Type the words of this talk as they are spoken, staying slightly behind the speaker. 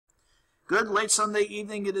Good late Sunday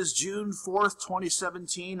evening. It is June 4th,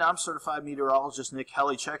 2017. I'm certified meteorologist Nick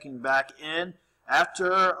Helly checking back in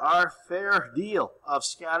after our fair deal of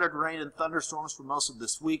scattered rain and thunderstorms for most of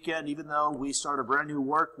this weekend, even though we start a brand new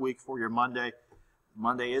work week for your Monday.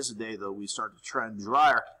 Monday is a day, though, we start to trend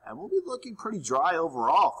drier, and we'll be looking pretty dry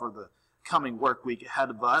overall for the coming work week ahead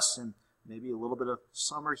of us, and maybe a little bit of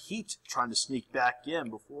summer heat trying to sneak back in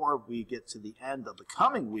before we get to the end of the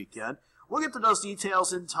coming weekend. We'll get to those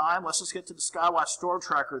details in time. Let's just get to the Skywatch Storm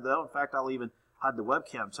Tracker, though. In fact, I'll even hide the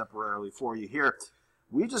webcam temporarily for you here.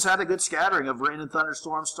 We just had a good scattering of rain and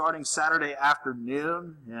thunderstorms starting Saturday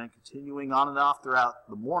afternoon and continuing on and off throughout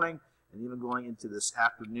the morning and even going into this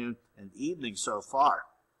afternoon and evening so far.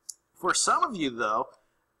 For some of you, though,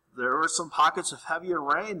 there were some pockets of heavier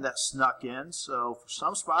rain that snuck in. So for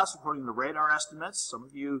some spots, according to radar estimates, some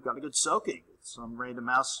of you got a good soaking with some rain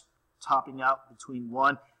amounts topping out between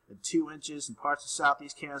 1 and 2 inches in parts of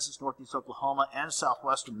southeast Kansas, northeast Oklahoma, and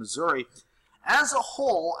southwestern Missouri. As a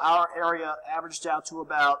whole, our area averaged out to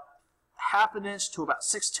about half an inch to about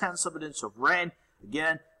 6/10 of an inch of rain.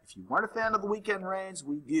 Again, if you weren't a fan of the weekend rains,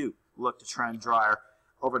 we do look to trend drier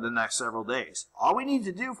over the next several days. All we need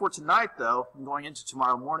to do for tonight, though, and going into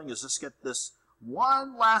tomorrow morning, is just get this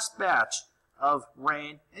one last batch of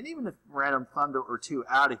rain and even a random thunder or two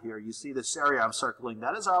out of here. You see this area I'm circling.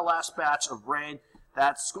 That is our last batch of rain.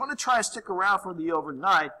 That's going to try and stick around for the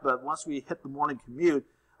overnight, but once we hit the morning commute,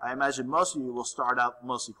 I imagine most of you will start out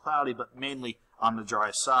mostly cloudy, but mainly on the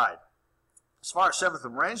dry side. As far as 7th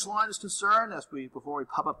and range line is concerned, before we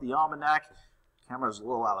pop up the almanac, camera's a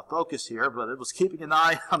little out of focus here, but it was keeping an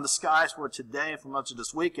eye on the skies for today and for much of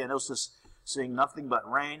this weekend. It was just seeing nothing but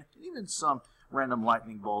rain, and even some random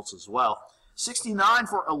lightning bolts as well. 69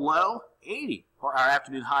 for a low, 80 for our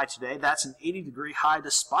afternoon high today. That's an 80-degree high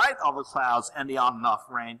despite all the clouds and the on and off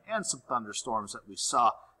rain and some thunderstorms that we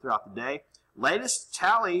saw throughout the day. Latest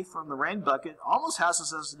tally from the rain bucket almost has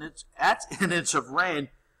us at an inch of rain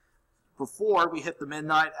before we hit the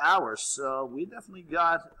midnight hours. So we definitely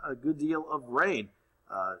got a good deal of rain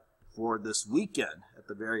for this weekend at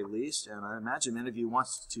the very least. And I imagine many of you want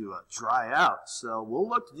to dry out. So we'll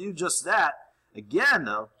look to do just that. Again,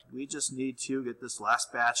 though, we just need to get this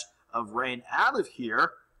last batch of rain out of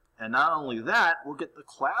here. And not only that, we'll get the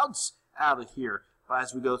clouds out of here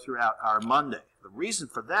as we go throughout our Monday. The reason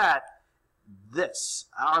for that,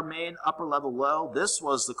 our main upper level low, this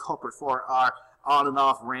was the culprit for our on and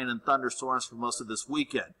off rain and thunderstorms for most of this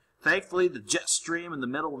weekend. Thankfully, the jet stream in the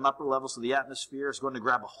middle and upper levels of the atmosphere is going to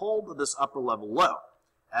grab a hold of this upper level low.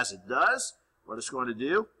 As it does, what it's going to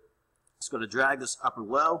do, it's going to drag this upper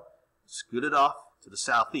low, scoot it off to the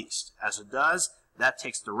southeast. As it does, that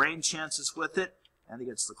takes the rain chances with it, and it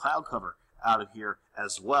gets the cloud cover out of here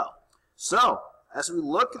as well. So, as we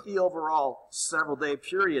look at the overall several-day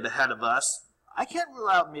period ahead of us, I can't rule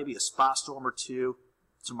out maybe a spot storm or two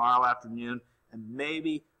tomorrow afternoon, and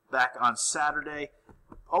maybe back on Saturday.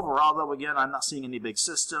 Overall, though, again, I'm not seeing any big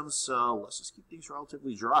systems, so let's just keep things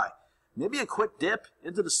relatively dry. Maybe a quick dip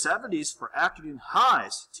into the 70s for afternoon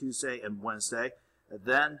highs Tuesday and Wednesday. And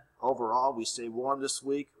then, overall, we stay warm this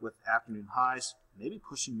week with afternoon highs maybe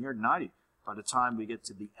pushing near 90 by the time we get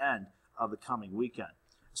to the end of the coming weekend.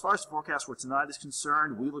 As far as the forecast for tonight is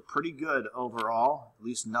concerned, we look pretty good overall, at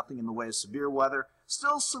least nothing in the way of severe weather.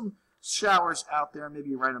 Still some showers out there,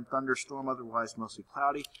 maybe a random thunderstorm, otherwise mostly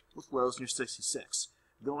cloudy, with lows near 66.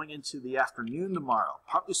 Going into the afternoon tomorrow,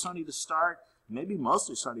 partly sunny to start, maybe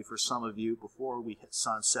mostly sunny for some of you before we hit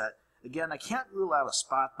sunset. Again, I can't rule out a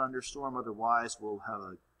spot thunderstorm, otherwise we'll have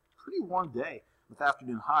a pretty warm day with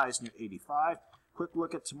afternoon highs near 85. Quick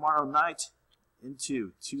look at tomorrow night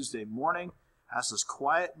into Tuesday morning. Has us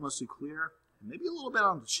quiet, mostly clear, and maybe a little bit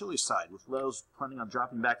on the chilly side, with lows planning on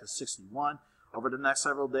dropping back to 61. Over the next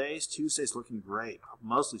several days, Tuesday's looking great.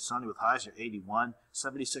 Mostly sunny with highs near 81,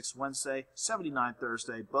 76 Wednesday, 79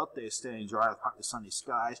 Thursday. Both days staying dry with partly sunny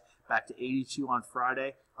skies. Back to 82 on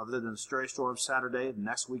Friday. Other than a stray storm Saturday, the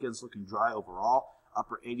next weekend's looking dry overall.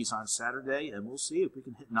 Upper 80s on Saturday, and we'll see if we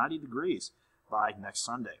can hit 90 degrees by next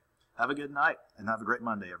Sunday. Have a good night, and have a great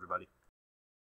Monday, everybody.